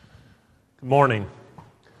Good morning.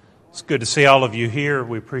 It's good to see all of you here.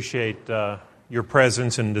 We appreciate your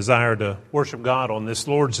presence and desire to worship God on this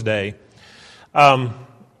Lord's Day. There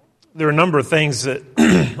are a number of things that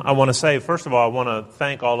I want to say. First of all, I want to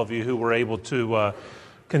thank all of you who were able to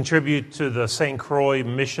contribute to the St. Croix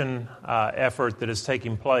mission effort that is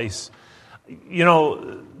taking place. You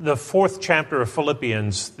know, the fourth chapter of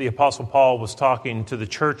Philippians, the Apostle Paul was talking to the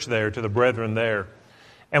church there, to the brethren there.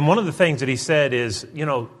 And one of the things that he said is, you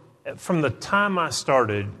know, from the time I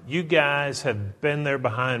started, you guys have been there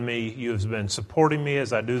behind me. You have been supporting me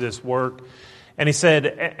as I do this work. And he said,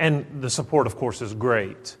 and the support, of course, is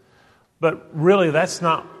great. But really, that's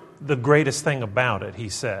not the greatest thing about it, he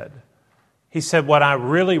said. He said, what I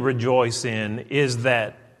really rejoice in is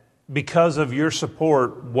that because of your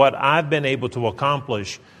support, what I've been able to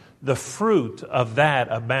accomplish, the fruit of that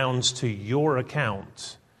abounds to your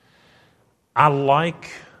account. I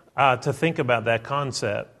like to think about that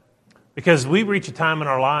concept. Because we reach a time in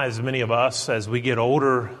our lives, many of us, as we get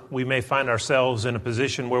older, we may find ourselves in a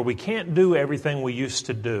position where we can't do everything we used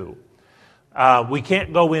to do. We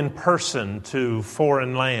can't go in person to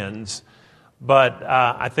foreign lands. But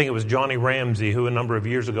I think it was Johnny Ramsey who a number of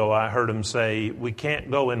years ago I heard him say, we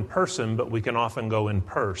can't go in person, but we can often go in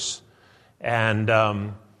purse.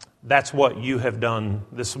 And that's what you have done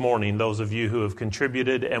this morning, those of you who have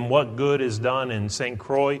contributed. And what good is done in St.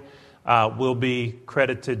 Croix will be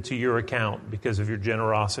credited to your account because of your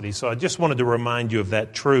generosity. So I just wanted to remind you of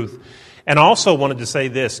that truth. And I also wanted to say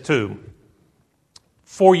this too.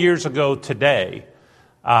 4 years ago today,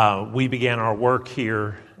 we began our work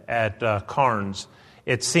here at Carnes.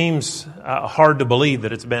 It seems hard to believe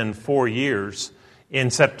that it's been 4 years. In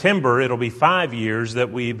September, it'll be 5 years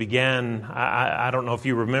that we began. I don't know if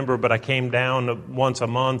you remember, but I came down once a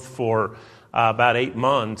month for about 8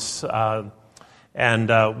 months.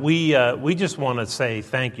 And we just want to say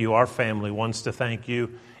thank you. Our family wants to thank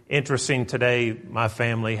you. Interesting, today, my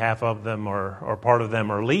family, half of them or part of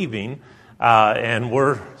them are leaving, and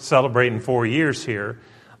we're celebrating 4 years here.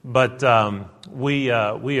 But we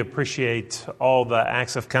appreciate all the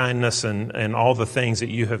acts of kindness and all the things that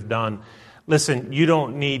you have done. Listen, you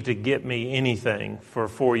don't need to get me anything for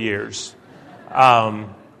 4 years.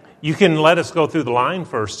 You can let us go through the line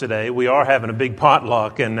first today. We are having a big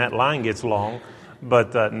potluck, and that line gets long.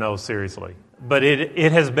 But no, seriously. But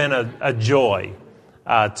it has been a joy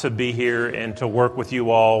to be here and to work with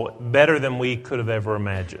you all better than we could have ever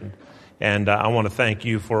imagined. And I want to thank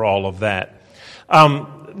you for all of that.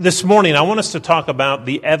 This morning, I want us to talk about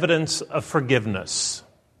the evidence of forgiveness.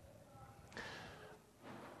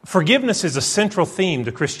 Forgiveness is a central theme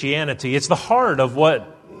to Christianity. It's the heart of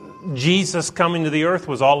what Jesus coming to the earth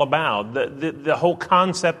was all about. The whole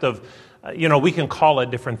concept of, we can call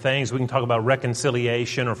it different things. We can talk about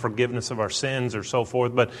reconciliation or forgiveness of our sins or so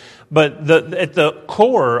forth. But at the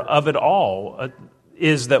core of it all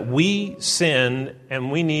is that we sin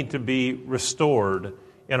and we need to be restored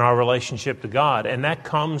in our relationship to God. And that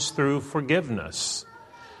comes through forgiveness.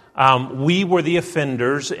 We were the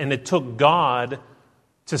offenders, and it took God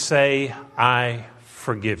to say, I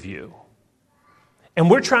forgive you. And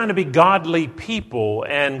we're trying to be godly people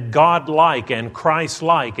and God-like and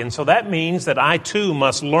Christ-like. And so that means that I too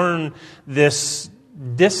must learn this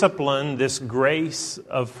discipline, this grace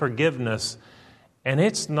of forgiveness. And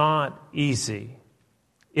it's not easy.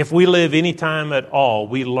 If we live any time at all,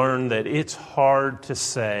 we learn that it's hard to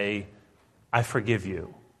say, I forgive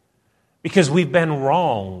you. Because we've been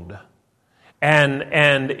wronged.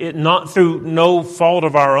 And it not through no fault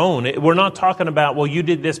of our own. We're not talking about, well, you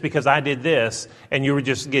did this because I did this, and you were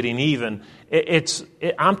just getting even.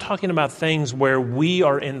 I'm talking about things where we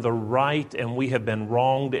are in the right and we have been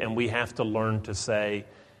wronged, and we have to learn to say,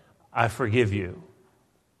 I forgive you.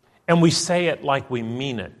 And we say it like we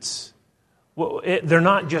mean it. Well, they're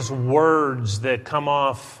not just words that come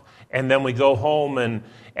off and then we go home and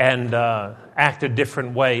act a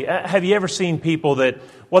different way. Have you ever seen people that,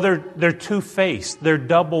 well, they're two-faced, they're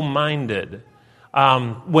double-minded.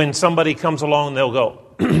 When somebody comes along, they'll go,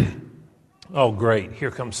 oh, great,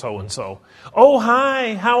 here comes so-and-so. Oh,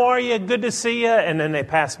 hi, how are you? Good to see you. And then they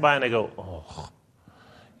pass by and they go, oh.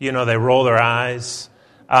 They roll their eyes.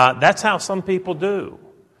 That's how some people do.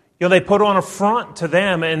 They put on a front to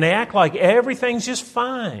them and they act like everything's just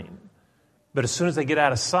fine. But as soon as they get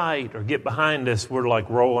out of sight or get behind us, we're like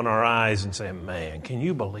rolling our eyes and saying, man, can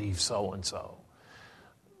you believe so-and-so?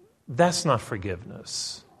 That's not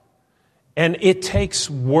forgiveness. And it takes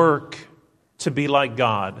work to be like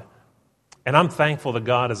God. And I'm thankful that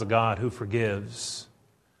God is a God who forgives.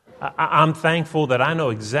 I'm thankful that I know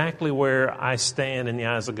exactly where I stand in the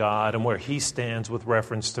eyes of God and where He stands with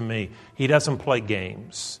reference to me. He doesn't play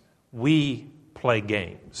games. we play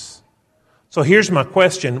games. So here's my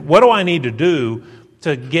question. What do I need to do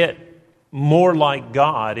to get more like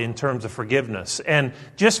God in terms of forgiveness? And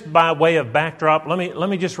just by way of backdrop, let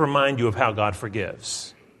me just remind you of how God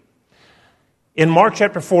forgives. In Mark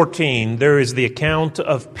chapter 14, there is the account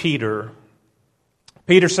of Peter.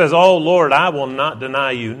 Peter says, "Oh, Lord, I will not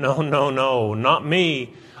deny you." No, not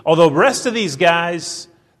me. Although the rest of these guys,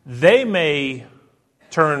 they may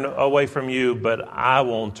turn away from you, but I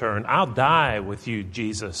won't turn. I'll die with you,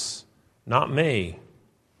 Jesus, not me.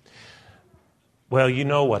 Well, you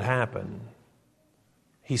know what happened.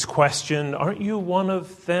 He's questioned, "Aren't you one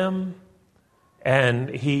of them?" And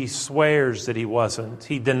he swears that he wasn't.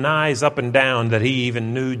 He denies up and down that he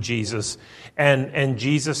even knew Jesus. And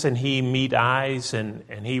Jesus and he meet eyes, and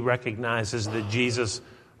he recognizes that Jesus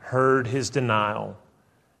heard his denial.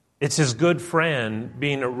 It's his good friend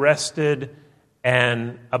being arrested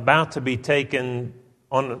and about to be taken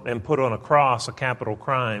on and put on a cross, a capital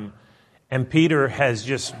crime. And Peter has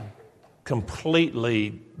just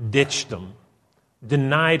completely ditched him,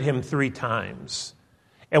 denied him 3 times.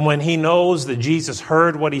 And when he knows that Jesus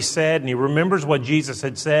heard what he said, and he remembers what Jesus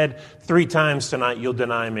had said, 3 times tonight you'll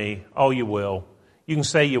deny me. Oh, you will. You can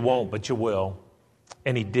say you won't, but you will.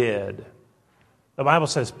 And he did. The Bible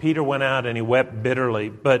says Peter went out and he wept bitterly,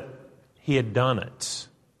 but he had done it.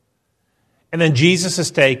 And then Jesus is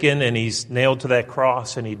taken and he's nailed to that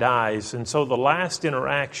cross and he dies. And so the last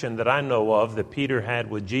interaction that I know of that Peter had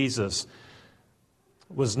with Jesus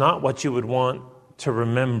was not what you would want to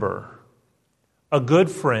remember. A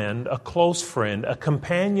good friend, a close friend, a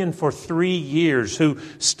companion for 3 years who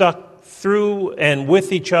stuck through and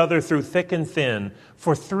with each other through thick and thin.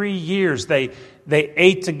 For 3 years, they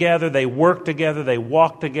ate together, they worked together, they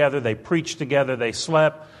walked together, they preached together, they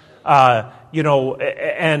slept. And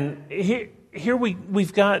here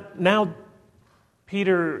we've got now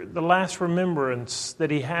Peter, the last remembrance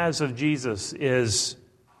that he has of Jesus is,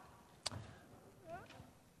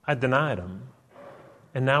 I denied him,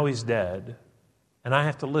 and now he's dead. And I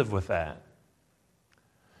have to live with that.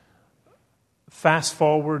 Fast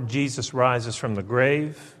forward, Jesus rises from the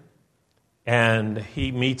grave, and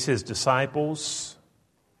he meets his disciples.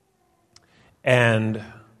 And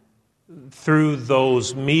through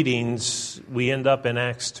those meetings, we end up in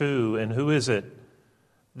Acts 2. And who is it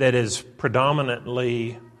that is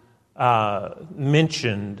predominantly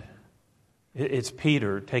mentioned? It's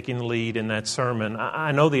Peter taking the lead in that sermon.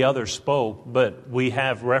 I know the others spoke, but we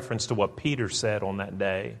have reference to what Peter said on that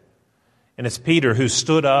day. And it's Peter who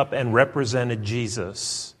stood up and represented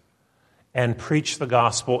Jesus and preached the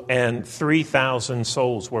gospel, and 3,000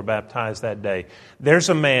 souls were baptized that day. There's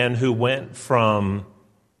a man who went from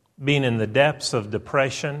being in the depths of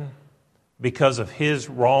depression because of his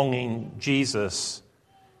wronging Jesus.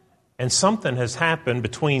 And something has happened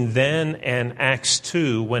between then and Acts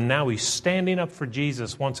 2 when now he's standing up for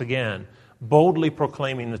Jesus once again, boldly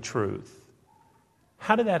proclaiming the truth.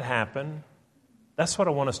 How did that happen? That's what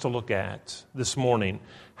I want us to look at this morning.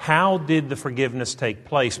 How did the forgiveness take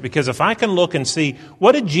place? Because if I can look and see,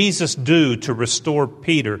 what did Jesus do to restore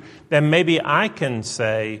Peter? Then maybe I can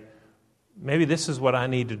say, maybe this is what I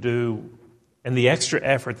need to do and the extra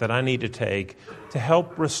effort that I need to take to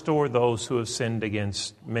help restore those who have sinned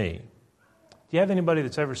against me. Do you have anybody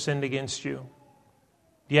that's ever sinned against you?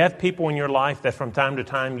 Do you have people in your life that from time to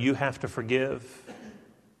time you have to forgive?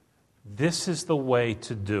 This is the way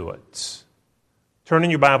to do it. Turn in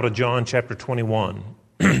your Bible to John chapter 21.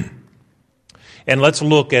 And let's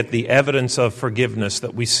look at the evidence of forgiveness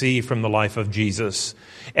that we see from the life of Jesus.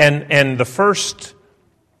 And the first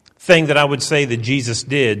thing that I would say that Jesus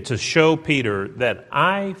did to show Peter that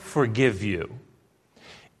I forgive you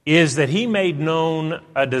is that he made known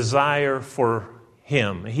a desire for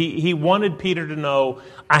him. He wanted Peter to know,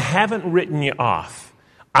 I haven't written you off.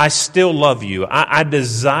 I still love you. I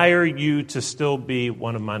desire you to still be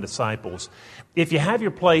one of my disciples. If you have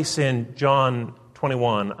your place in John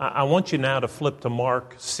 21, I want you now to flip to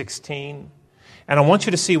Mark 16. And I want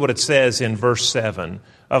you to see what it says in verse 7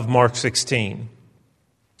 of Mark 16.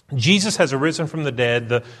 Jesus has arisen from the dead.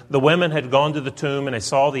 The women had gone to the tomb and they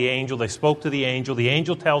saw the angel. They spoke to the angel. The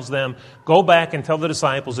angel tells them, go back and tell the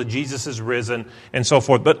disciples that Jesus is risen and so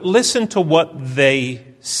forth. But listen to what they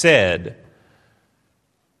said.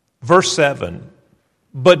 Verse 7,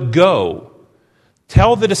 but go,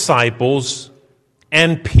 tell the disciples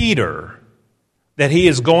and Peter that he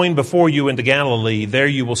is going before you into Galilee. There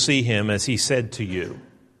you will see him as he said to you.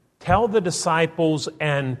 Tell the disciples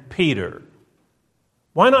and Peter.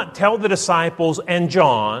 Why not tell the disciples and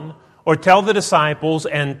John, or tell the disciples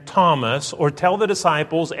and Thomas, or tell the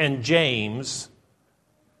disciples and James?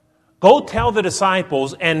 Go tell the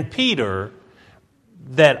disciples and Peter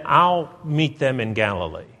that I'll meet them in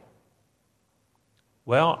Galilee.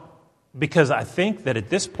 Well, because I think that at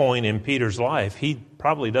this point in Peter's life, he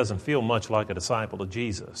probably doesn't feel much like a disciple of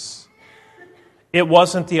Jesus. It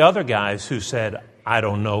wasn't the other guys who said, I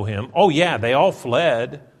don't know him. Oh yeah, they all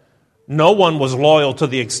fled. No one was loyal to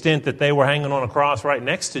the extent that they were hanging on a cross right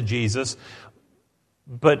next to Jesus.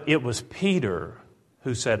 But it was Peter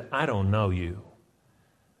who said, I don't know you.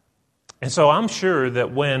 And so I'm sure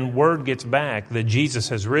that when word gets back that Jesus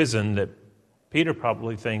has risen, that Peter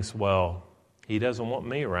probably thinks, well, he doesn't want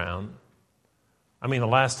me around. I mean, the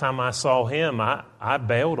last time I saw him, I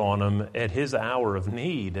bailed on him at his hour of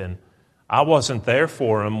need, and I wasn't there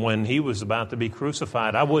for him when he was about to be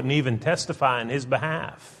crucified. I wouldn't even testify in his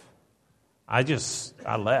behalf. I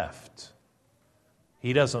left.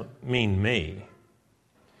 He doesn't mean me.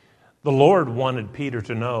 The Lord wanted Peter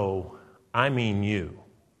to know, I mean you.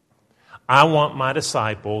 I want my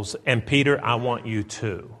disciples, and Peter, I want you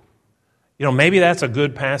too. You know, maybe that's a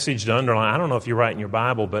good passage to underline. I don't know if you're right in your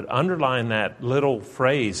Bible, but underline that little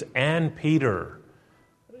phrase, and Peter,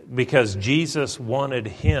 because Jesus wanted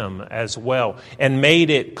him as well and made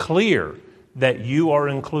it clear that you are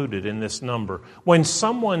included in this number. When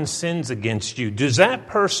someone sins against you, does that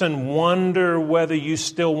person wonder whether you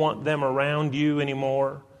still want them around you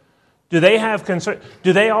anymore? Do they have concern?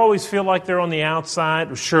 Do they always feel like they're on the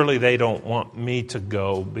outside? Surely they don't want me to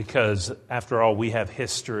go because, after all, we have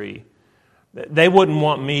history. They wouldn't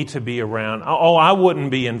want me to be around. Oh, I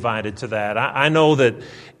wouldn't be invited to that. I know that,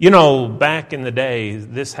 back in the day,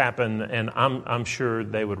 this happened, and I'm sure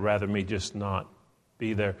they would rather me just not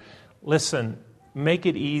be there. Listen, make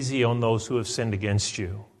it easy on those who have sinned against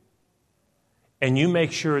you. And you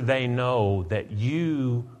make sure they know that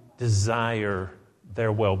you desire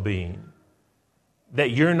their well-being,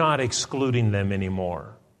 that you're not excluding them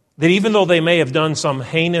anymore, that even though they may have done some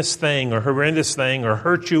heinous thing or horrendous thing or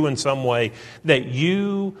hurt you in some way, that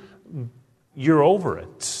you're over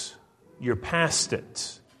it, you're past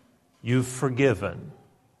it, you've forgiven.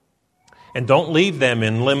 And don't leave them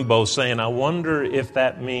in limbo saying, I wonder if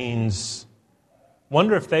that means,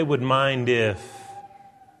 wonder if they would mind if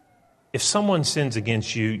someone sins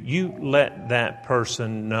against you, you let that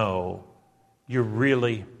person know you're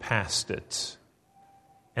really past it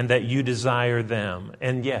and that you desire them.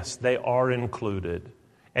 And yes, they are included.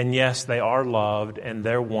 And yes, they are loved and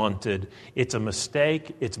they're wanted. It's a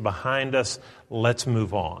mistake. It's behind us. Let's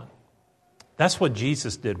move on. That's what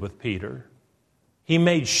Jesus did with Peter. He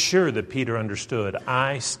made sure that Peter understood,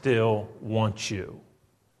 I still want you.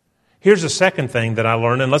 Here's the second thing that I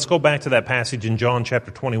learned, and let's go back to that passage in John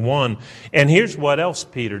chapter 21. And here's what else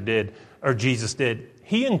Peter did, or Jesus did.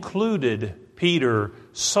 He included Peter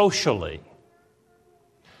socially.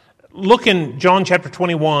 Look in John chapter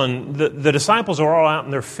 21, the disciples are all out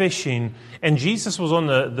and they're fishing, and Jesus was on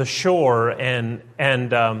the shore, and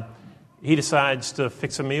he decides to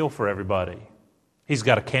fix a meal for everybody. He's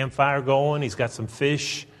got a campfire going, he's got some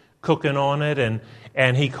fish cooking on it,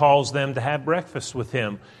 and he calls them to have breakfast with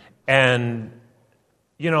him. And,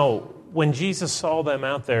 when Jesus saw them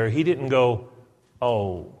out there, he didn't go,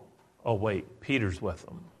 oh wait, Peter's with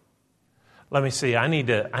them. Let me see, I need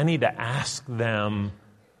to ask them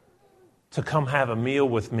to come have a meal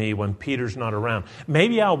with me when Peter's not around.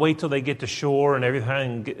 Maybe I'll wait till they get to shore and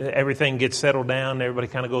everything gets settled down, and everybody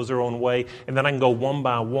kind of goes their own way, and then I can go one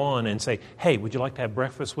by one and say, hey, would you like to have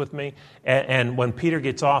breakfast with me? And when Peter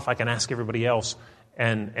gets off, I can ask everybody else,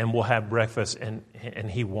 and we'll have breakfast, and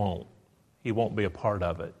he won't. He won't be a part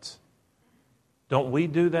of it. Don't we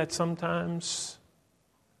do that sometimes?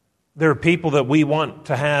 There are people that we want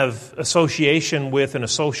to have association with in a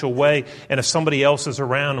social way, and if somebody else is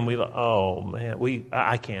around and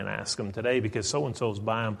I can't ask them today because so-and-so's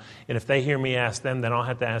by them, and if they hear me ask them, then I'll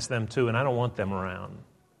have to ask them too, and I don't want them around.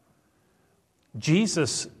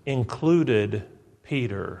 Jesus included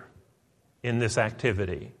Peter in this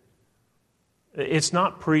activity. It's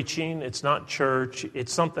not preaching, it's not church,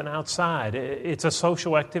 it's something outside. It's a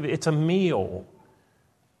social activity, it's a meal.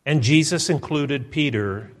 And Jesus included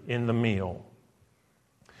Peter in the meal.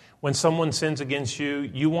 When someone sins against you,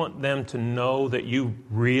 you want them to know that you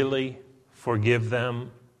really forgive them.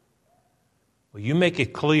 Well, you make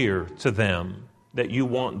it clear to them that you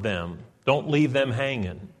want them. Don't leave them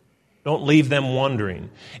hanging. Don't leave them wondering.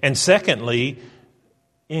 And secondly,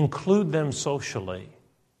 include them socially.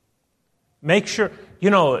 Make sure,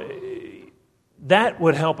 that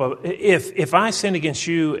would help. If I sin against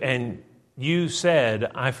you and you said,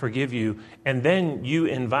 I forgive you, and then you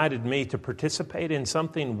invited me to participate in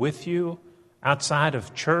something with you outside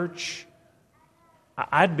of church,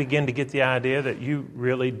 I'd begin to get the idea that you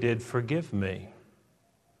really did forgive me.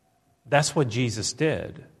 That's what Jesus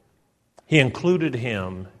did. He included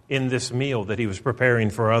him in this meal that he was preparing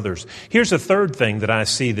for others. Here's a third thing that I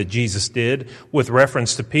see that Jesus did with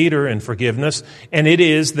reference to Peter and forgiveness, and it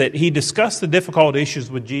is that he discussed the difficult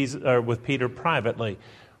issues with Peter privately.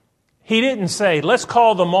 He didn't say, let's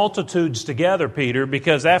call the multitudes together, Peter,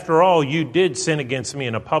 because after all, you did sin against me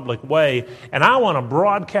in a public way, and I want to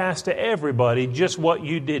broadcast to everybody just what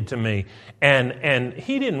you did to me. And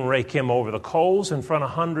he didn't rake him over the coals in front of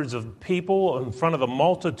hundreds of people, in front of the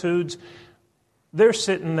multitudes. They're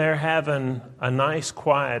sitting there having a nice,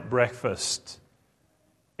 quiet breakfast.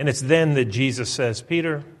 And it's then that Jesus says,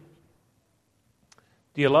 Peter,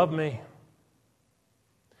 do you love me?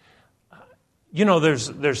 You know,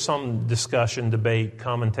 there's some discussion, debate,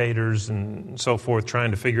 commentators and so forth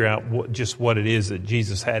trying to figure out what it is that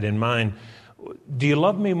Jesus had in mind. Do you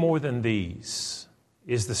love me more than these?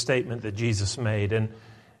 Is the statement that Jesus made. And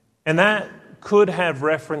that could have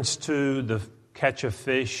reference to the catch of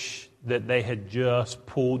fish that they had just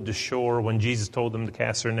pulled to shore when Jesus told them to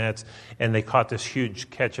cast their nets, and they caught this huge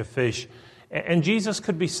catch of fish. And Jesus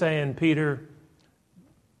could be saying, Peter,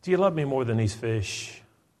 do you love me more than these fish?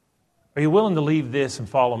 Are you willing to leave this and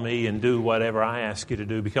follow me and do whatever I ask you to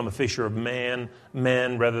do, become a fisher of men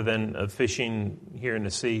rather than fishing here in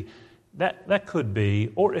the sea? That could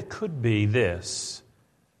be, or it could be this.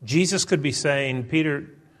 Jesus could be saying, Peter,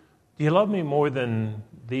 do you love me more than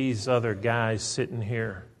these other guys sitting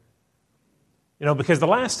here? You know, because the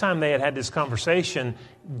last time they had this conversation,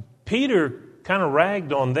 Peter kind of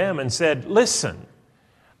ragged on them and said, listen,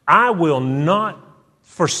 I will not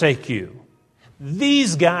forsake you.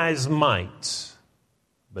 These guys might,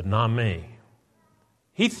 but not me.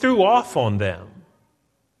 He threw off on them.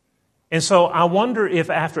 And so I wonder if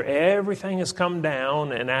after everything has come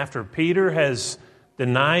down and after Peter has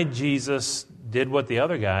denied Jesus, did what the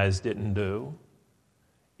other guys didn't do,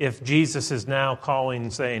 if Jesus is now calling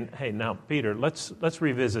and saying, hey, now, Peter, let's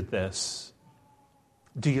revisit this.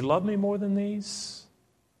 Do you love me more than these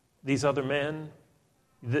other men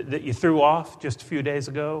that you threw off just a few days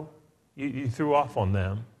ago? You threw off on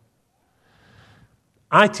them.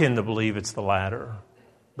 I tend to believe it's the latter,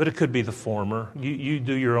 but it could be the former. You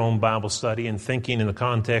do your own Bible study and thinking in the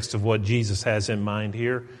context of what Jesus has in mind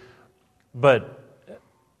here. But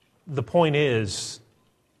the point is,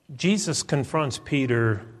 Jesus confronts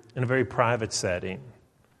Peter in a very private setting.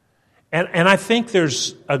 And I think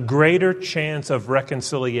there's a greater chance of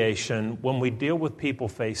reconciliation when we deal with people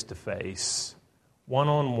face to face,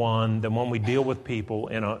 one-on-one, than when we deal with people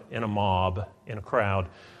in a mob, in a crowd.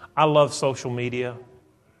 I love social media,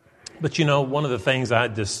 but you know, one of the things I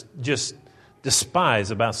just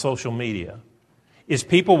despise about social media is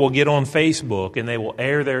people will get on Facebook and they will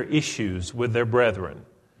air their issues with their brethren.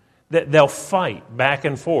 They'll fight back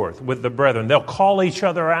and forth with the brethren. They'll call each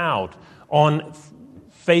other out on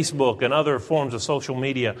Facebook and other forms of social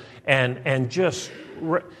media and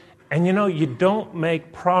you know, you don't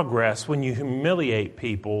make progress when you humiliate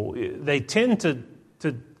people. They tend to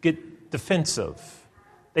get defensive.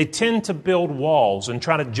 They tend to build walls and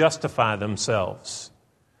try to justify themselves.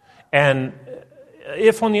 And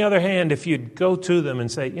if, on the other hand, if you'd go to them and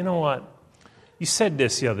say, you know what, you said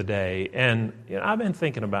this the other day, and you know, I've been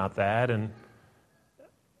thinking about that, and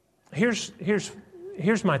here's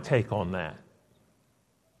my take on that.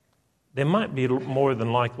 They might be more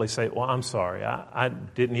than likely say, well, I'm sorry, I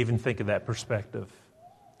didn't even think of that perspective.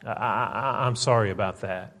 I'm sorry about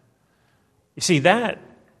that. You see, that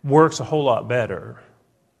works a whole lot better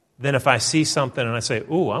than if I see something and I say,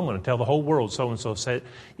 ooh, I'm going to tell the whole world so-and-so said.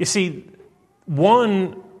 You see,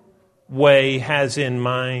 one way has in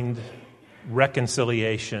mind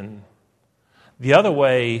reconciliation. The other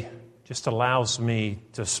way just allows me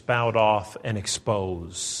to spout off and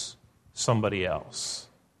expose somebody else.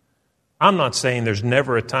 I'm not saying there's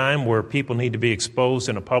never a time where people need to be exposed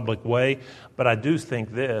in a public way, but I do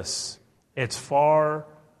think this, it's far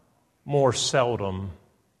more seldom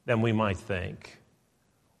than we might think.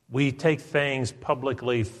 We take things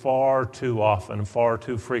publicly far too often, far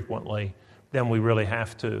too frequently than we really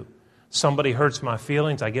have to. Somebody hurts my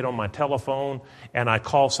feelings, I get on my telephone and I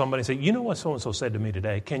call somebody and say, you know what so-and-so said to me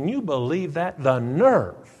today? Can you believe that? The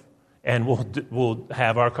nerve. And we'll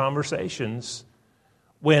have our conversations.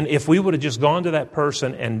 When if we would have just gone to that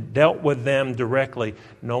person and dealt with them directly,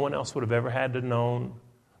 no one else would have ever had to know.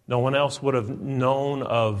 No one else would have known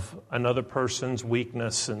of another person's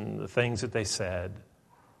weakness and the things that they said.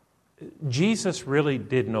 Jesus really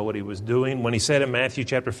did know what he was doing when he said in Matthew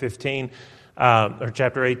chapter 15 or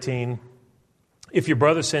chapter 18, if your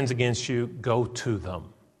brother sins against you, go to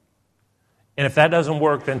them. And if that doesn't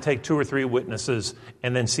work, then take 2 or 3 witnesses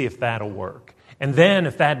and then see if that'll work. And then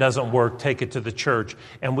if that doesn't work, take it to the church.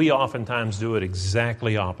 And we oftentimes do it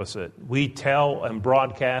exactly opposite. We tell and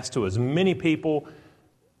broadcast to as many people,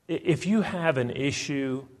 if you have an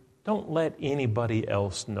issue, don't let anybody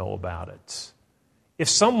else know about it. If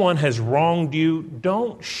someone has wronged you,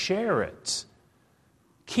 don't share it.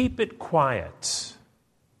 Keep it quiet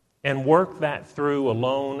and work that through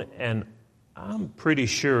alone. And I'm pretty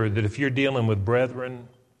sure that if you're dealing with brethren,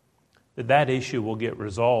 that issue will get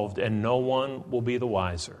resolved and no one will be the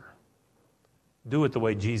wiser. Do it the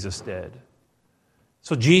way Jesus did.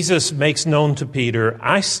 So Jesus makes known to Peter,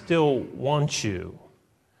 I still want you.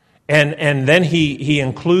 And then he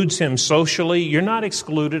includes him socially. You're not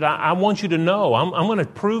excluded. I want you to know. I'm going to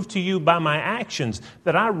prove to you by my actions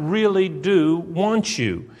that I really do want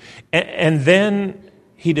you. And then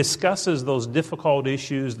he discusses those difficult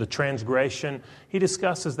issues, the transgression. He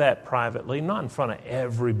discusses that privately, not in front of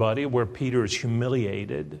everybody where Peter is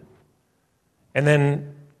humiliated. And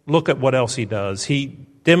then look at what else he does. He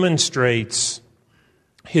demonstrates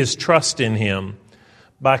his trust in him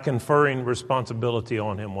by conferring responsibility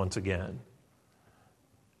on him once again.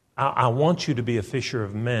 I want you to be a fisher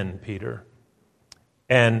of men, Peter.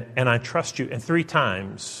 And I trust you. And 3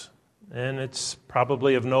 times, and it's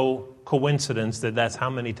probably of no coincidence that that's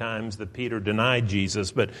how many times that Peter denied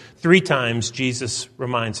Jesus, but 3 times Jesus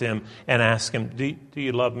reminds him and asks him, do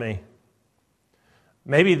you love me?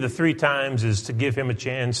 Maybe the 3 times is to give him a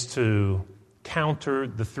chance to counter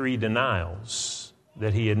the 3 denials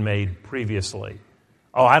that he had made previously.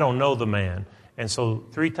 Oh, I don't know the man. And so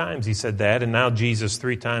 3 times he said that, and now Jesus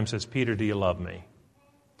 3 times says, Peter, do you love me?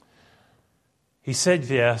 He said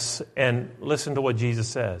yes, and listen to what Jesus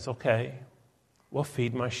says. Okay, well,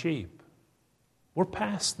 feed my sheep. We're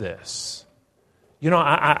past this. You know,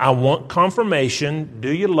 I want confirmation.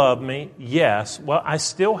 Do you love me? Yes. Well, I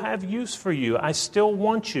still have use for you. I still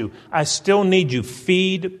want you. I still need you.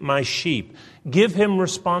 Feed my sheep. Give him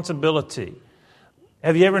responsibility.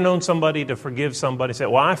 Have you ever known somebody to forgive somebody? Say,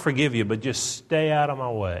 well, I forgive you, but just stay out of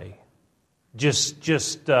my way. Just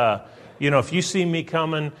if you see me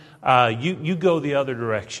coming, you go the other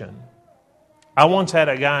direction. I once had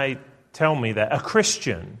a guy tell me that, a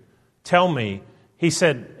Christian tell me, he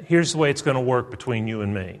said, here's the way it's going to work between you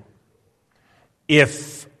and me.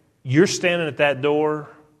 If you're standing at that door,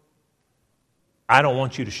 I don't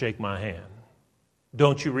want you to shake my hand.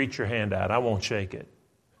 Don't you reach your hand out. I won't shake it.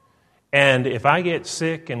 And if I get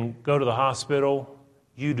sick and go to the hospital,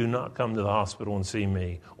 you do not come to the hospital and see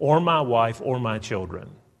me, or my wife, or my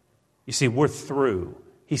children. You see, we're through.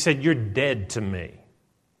 He said, you're dead to me.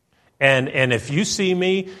 And if you see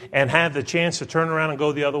me and have the chance to turn around and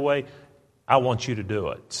go the other way, I want you to do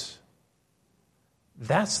it.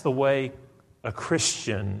 That's the way a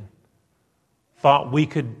Christian thought we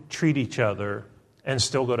could treat each other and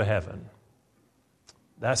still go to heaven.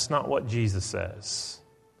 That's not what Jesus says.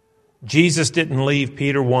 Jesus didn't leave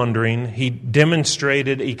Peter wondering. He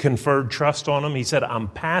demonstrated, he conferred trust on him. He said, I'm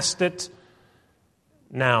past it.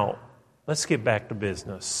 Now, let's get back to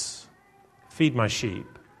business. Feed my sheep.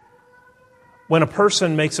 When a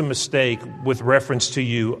person makes a mistake with reference to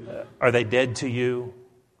you, are they dead to you?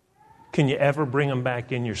 Can you ever bring them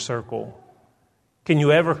back in your circle? Can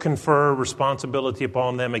you ever confer responsibility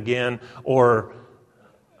upon them again? Or,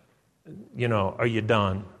 are you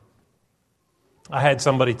done? I had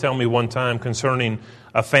somebody tell me one time concerning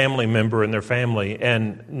a family member and their family,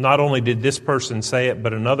 and not only did this person say it,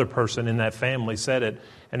 but another person in that family said it,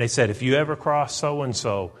 and they said, if you ever cross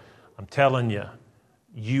so-and-so, I'm telling you,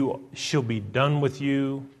 she'll be done with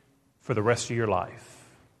you for the rest of your life.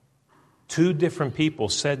 2 different people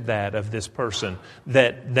said that of this person,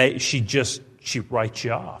 that she writes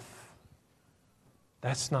you off.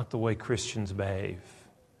 That's not the way Christians behave.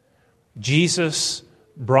 Jesus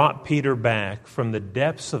brought Peter back from the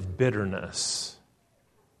depths of bitterness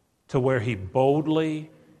to where he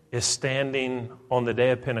boldly is standing on the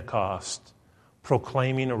day of Pentecost,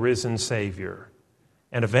 proclaiming a risen Savior,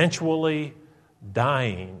 and eventually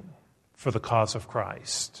dying for the cause of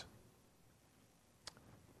Christ.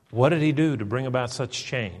 What did he do to bring about such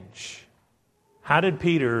change? How did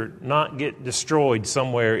Peter not get destroyed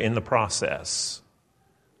somewhere in the process?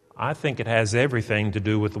 I think it has everything to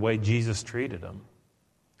do with the way Jesus treated him,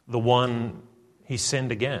 the one he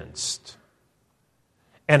sinned against.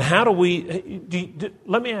 And how do we,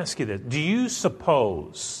 let me ask you this. Do you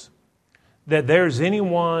suppose that there's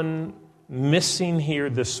anyone missing here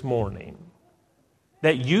this morning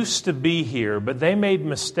that used to be here, but they made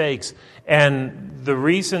mistakes, and the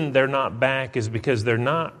reason they're not back is because they're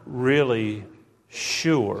not really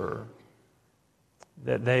sure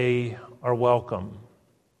that they are welcome,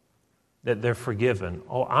 that they're forgiven.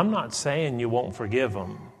 Oh, I'm not saying you won't forgive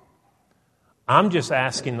them. I'm just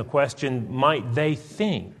asking the question, might they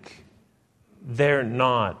think they're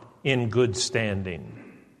not in good standing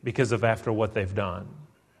because of after what they've done?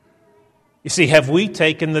 You see, have we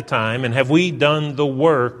taken the time and have we done the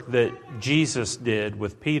work that Jesus did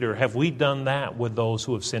with Peter? Have we done that with those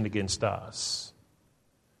who have sinned against us?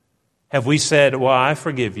 Have we said, well, I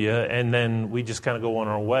forgive you, and then we just kind of go on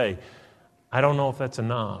our way? I don't know if that's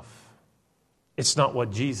enough. It's not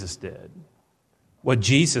what Jesus did. What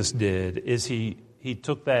Jesus did is he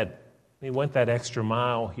took that, he went that extra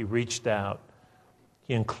mile, he reached out,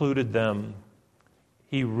 he included them,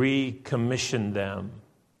 he recommissioned them,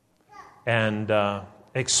 and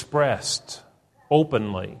expressed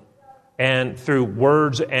openly and through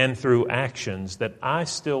words and through actions that I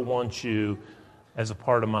still want you as a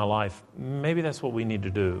part of my life. Maybe that's what we need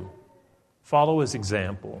to do. Follow his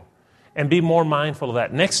example. And be more mindful of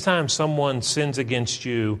that. Next time someone sins against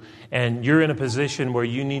you and you're in a position where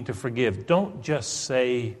you need to forgive, don't just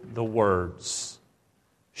say the words.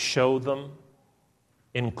 Show them,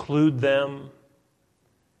 include them,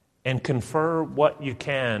 and confer what you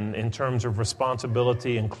can in terms of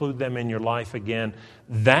responsibility. Include them in your life again.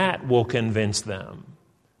 That will convince them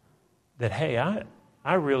that, hey,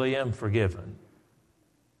 I really am forgiven.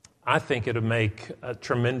 I think it'll make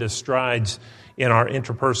tremendous strides in our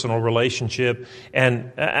interpersonal relationship.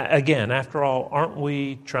 And again, after all, aren't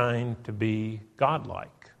we trying to be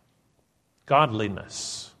godlike?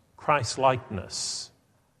 Godliness, Christ-likeness,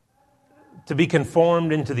 to be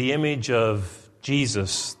conformed into the image of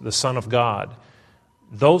Jesus, the Son of God.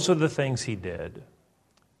 Those are the things he did.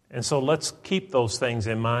 And so let's keep those things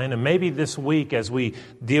in mind. And maybe this week, as we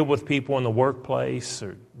deal with people in the workplace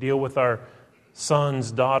or deal with our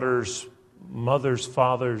sons, daughters, mothers,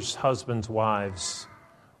 fathers, husbands, wives,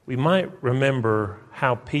 we might remember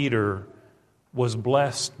how Peter was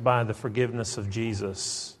blessed by the forgiveness of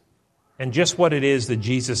Jesus and just what it is that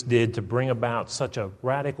Jesus did to bring about such a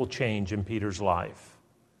radical change in Peter's life.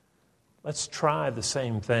 Let's try the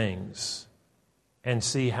same things and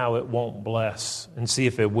see how it won't bless and see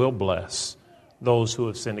if it will bless those who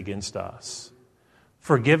have sinned against us.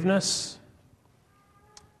 Forgiveness,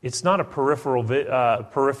 it's not a peripheral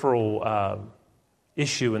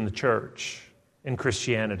issue in the church, in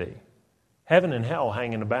Christianity. Heaven and hell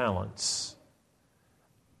hang in a balance.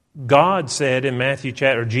 Jesus said in Matthew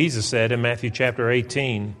chapter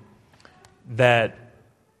 18, that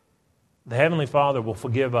the Heavenly Father will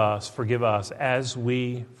forgive us as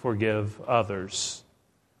we forgive others.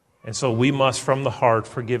 And so we must from the heart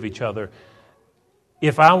forgive each other.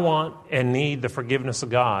 If I want and need the forgiveness of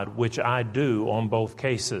God, which I do on both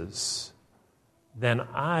cases, then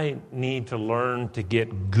I need to learn to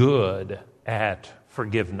get good at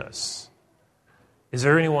forgiveness. Is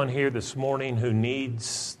there anyone here this morning who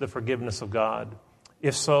needs the forgiveness of God?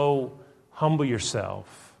 If so, humble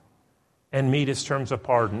yourself and meet his terms of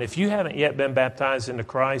pardon. If you haven't yet been baptized into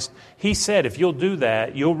Christ, he said if you'll do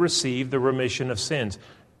that, you'll receive the remission of sins.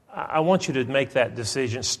 I want you to make that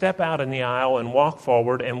decision. Step out in the aisle and walk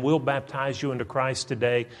forward, and we'll baptize you into Christ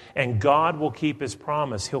today, and God will keep his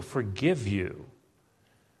promise. He'll forgive you.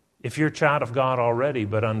 If you're a child of God already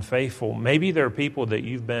but unfaithful, maybe there are people that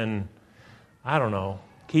you've been,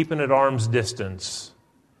 keeping at arm's distance,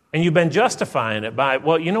 and you've been justifying it by,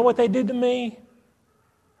 well, you know what they did to me?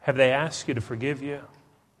 Have they asked you to forgive you?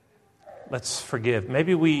 Let's forgive.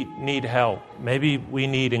 Maybe we need help. Maybe we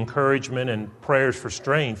need encouragement and prayers for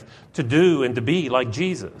strength to do and to be like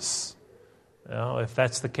Jesus. Well, if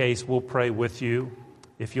that's the case, we'll pray with you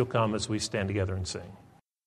if you'll come as we stand together and sing.